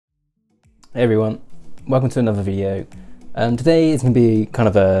Hey everyone, welcome to another video. Today is going to be kind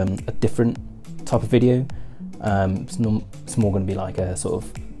of a different type of video. It's more going to be like a sort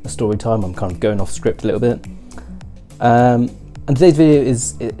of a story time. I'm kind of going off script a little bit. And today's video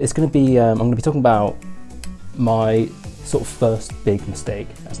it's going to be I'm going to be talking about my sort of first big mistake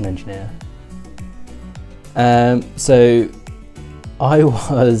as an engineer. So I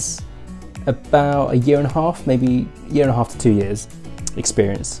was about a year and a half, maybe a year and a half to 2 years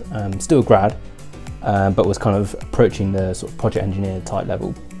experience, still a grad, but was kind of approaching the sort of project engineer type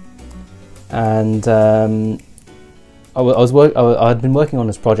level. And I'd been working on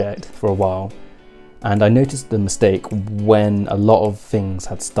this project for a while, and I noticed the mistake when a lot of things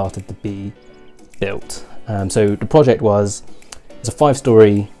had started to be built. So the project was a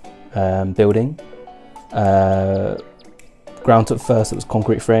 5-story building. Ground to first, it was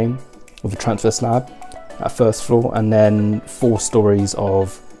concrete frame with a transfer slab at first floor, and then 4 stories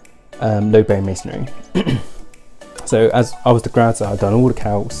of load-bearing masonry. So as I was the grad, so I'd done all the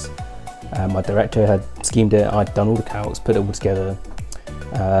calcs. My director had schemed it. I'd done all the calcs, put it all together,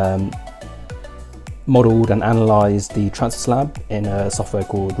 modelled and analysed the transfer slab in a software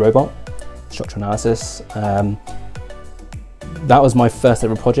called Robot Structural Analysis. That was my first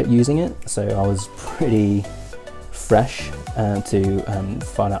ever project using it, so I was pretty fresh to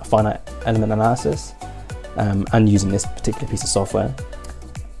finite element analysis. And using this particular piece of software,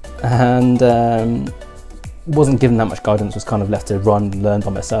 and wasn't given that much guidance, was kind of left to run and learn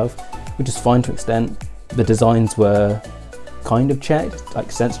by myself, which is fine to an extent. The designs were kind of checked,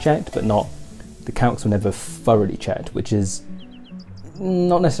 like sense checked, but not, the calcs were never thoroughly checked, which is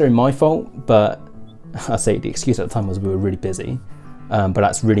not necessarily my fault, but I say the excuse at the time was we were really busy, but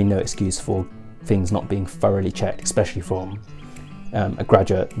that's really no excuse for things not being thoroughly checked, especially from a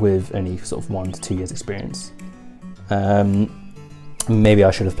graduate with only sort of 1 to 2 years experience. Maybe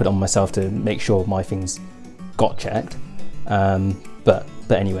I should have put it on myself to make sure my things got checked, but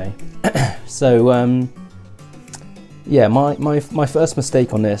anyway. So yeah, my first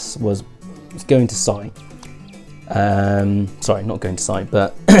mistake on this was going to site. Sorry, not going to site,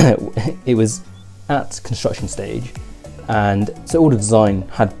 but it was at construction stage, and so all the design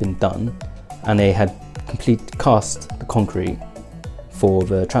had been done, and they had cast the concrete for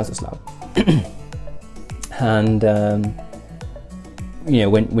the transfer slab. And you know,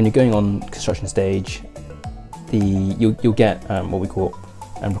 when you're going on construction stage, you'll get what we call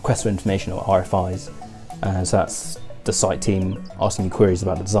requests for information, or RFIs. So that's the site team asking you queries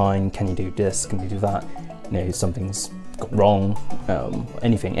about the design. Can you do this? Can you do that? You know, something's gone wrong.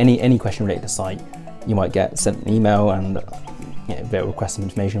 Anything, any question related to site, you might get sent an email, and you know, they'll request some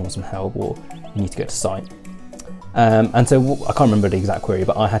information or some help, or you need to go to site. And so I can't remember the exact query,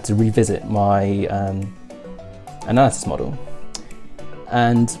 but I had to revisit my analysis model.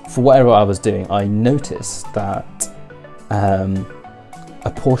 And for whatever I was doing, I noticed that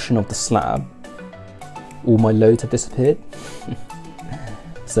a portion of the slab, all my loads had disappeared.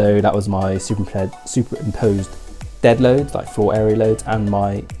 So that was my superimposed dead loads, like floor area loads, and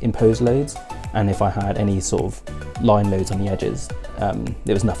my imposed loads. And if I had any sort of line loads on the edges,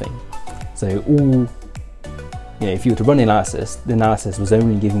 there was nothing. So all, you know, if you were to run the analysis was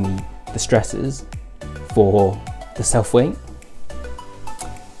only giving me the stresses for the self weight.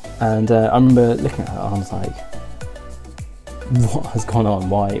 And I remember looking at that, and I was like, what has gone on?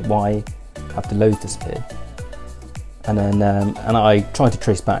 Why have the loads disappeared? And then and I tried to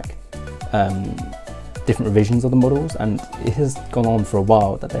trace back different revisions of the models, and it has gone on for a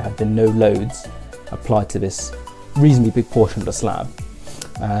while that there had been no loads applied to this reasonably big portion of the slab.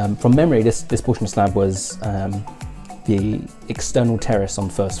 From memory, this portion of slab was the external terrace on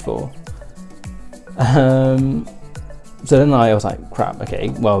the first floor. So then I was like, crap, okay,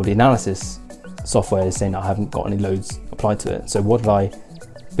 well, the analysis software is saying I haven't got any loads applied to it. So what did I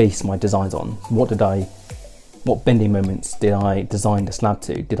base my designs on? What bending moments did I design the slab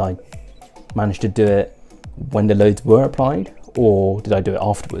to? Did I manage to do it when the loads were applied, or did I do it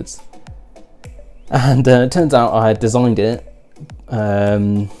afterwards? And it turns out I had designed it,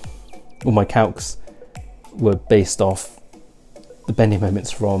 all my calcs were based off the bending moments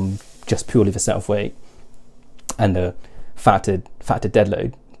from just purely the self weight and the factored dead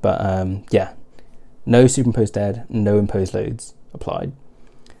load. But yeah, no superimposed dead, no imposed loads applied.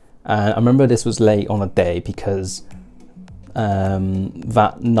 And I remember this was late on a day because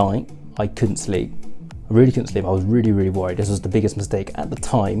that night I couldn't sleep. I really couldn't sleep. I was really worried. This was the biggest mistake at the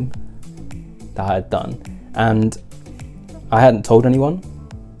time that I had done, and I hadn't told anyone.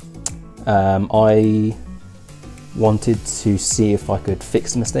 I wanted to see if I could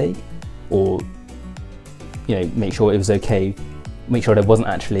fix the mistake, or you know, make sure it was okay, make sure there wasn't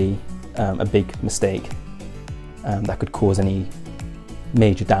actually a big mistake that could cause any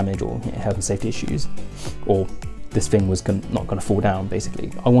major damage or health and safety issues, or this thing was not going to fall down.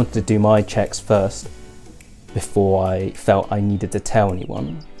 Basically, I wanted to do my checks first before I felt I needed to tell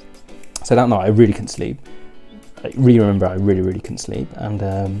anyone. So that night I really couldn't sleep. I really couldn't sleep, and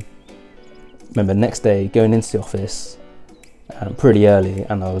remember the next day going into the office pretty early,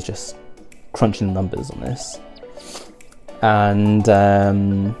 and I was just crunching the numbers on this, and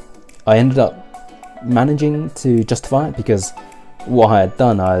I ended up managing to justify it, because what I had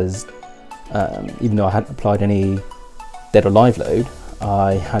done is, even though I hadn't applied any dead or live load,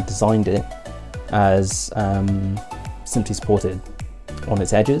 I had designed it as simply supported on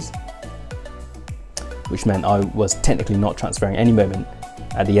its edges, which meant I was technically not transferring any moment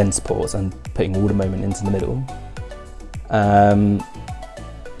at the end supports and putting all the moment into the middle.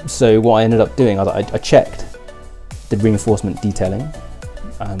 So what I ended up doing, I checked the reinforcement detailing,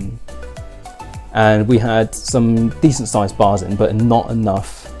 and we had some decent sized bars in, but not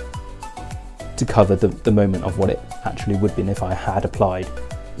enough to cover the moment of what it actually would have been if I had applied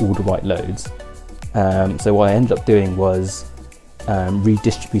all the right loads. So what I ended up doing was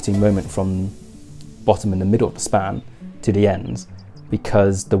redistributing moment from bottom and the middle of the span to the ends,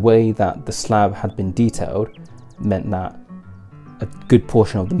 because the way that the slab had been detailed meant that a good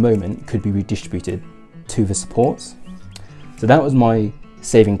portion of the moment could be redistributed to the supports. So that was my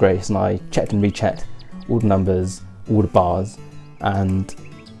saving grace, and I checked and rechecked all the numbers, all the bars, and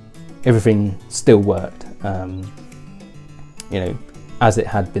everything still worked. You know, as it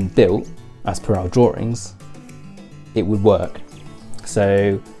had been built, as per our drawings, it would work.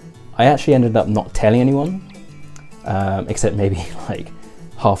 So I actually ended up not telling anyone, except maybe like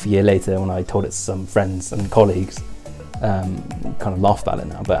half a year later when I told it to some friends and colleagues. Kind of laugh about it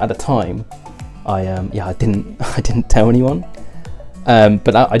now, but at the time, I didn't tell anyone.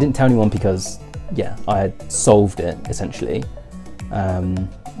 But I didn't tell anyone because, yeah, I had solved it essentially.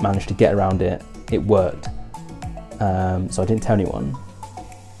 Managed to get around it. It worked. So I didn't tell anyone.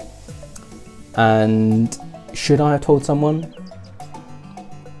 And should I have told someone?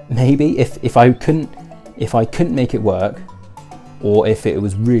 Maybe if I couldn't make it work, or if it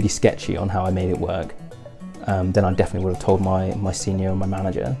was really sketchy on how I made it work, then I definitely would have told my senior or my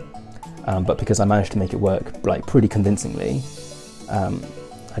manager. But because I managed to make it work like pretty convincingly,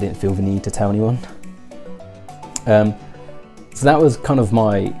 I didn't feel the need to tell anyone. So that was kind of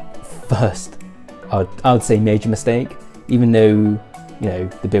my first, I would say, major mistake. Even though, you know,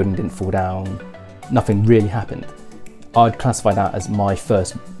 the building didn't fall down, nothing really happened, I'd classify that as my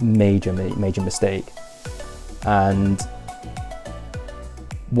first major mistake. And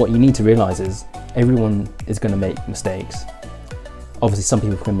what you need to realize is everyone is going to make mistakes. Obviously some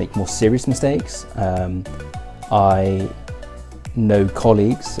people can make more serious mistakes. I know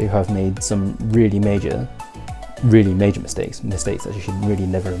colleagues who have made some really major mistakes that you should really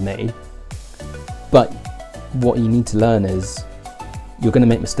never have made. But what you need to learn is you're going to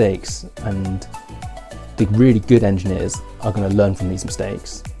make mistakes, and the really good engineers are going to learn from these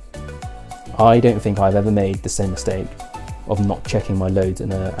mistakes. I don't think I've ever made the same mistake of not checking my loads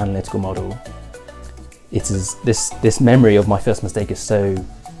in an analytical model. It is this memory of my first mistake is so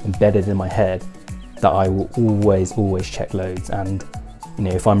embedded in my head that I will always check loads. And you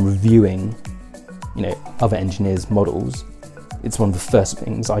know, if I'm reviewing, you know, other engineers' models, it's one of the first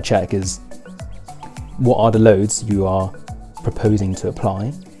things I check is what are the loads you are proposing to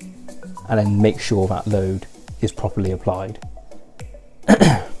apply, and then make sure that load is properly applied.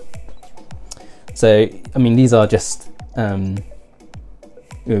 So, I mean, these are just you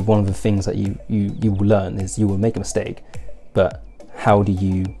know, one of the things that you will learn is you will make a mistake, but how do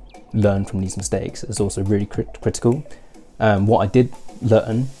you learn from these mistakes is also really critical. What I did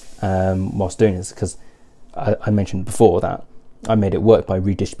learn whilst doing this, because I mentioned before that I made it work by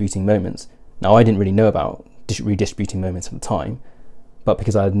redistributing moments. Now, I didn't really know about redistributing moments at the time, but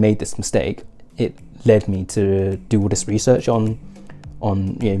because I had made this mistake, it led me to do all this research on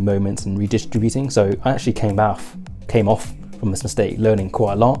you know, moments and redistributing. So I actually came off from this mistake learning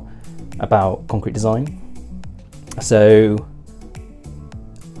quite a lot about concrete design. So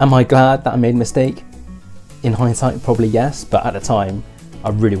am I glad that I made a mistake? In hindsight, probably yes, but at the time I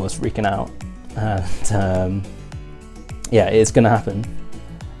really was freaking out. And yeah, it's gonna happen.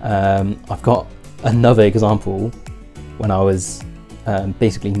 I've got another example when I was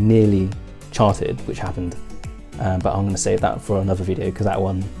basically nearly charted, which happened, but I'm going to save that for another video because that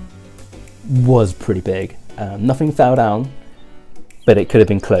one was pretty big. Nothing fell down, but it could have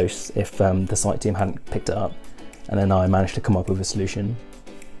been close if the site team hadn't picked it up, and then I managed to come up with a solution.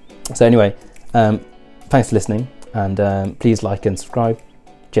 So anyway, thanks for listening, and please like and subscribe.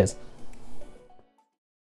 Cheers.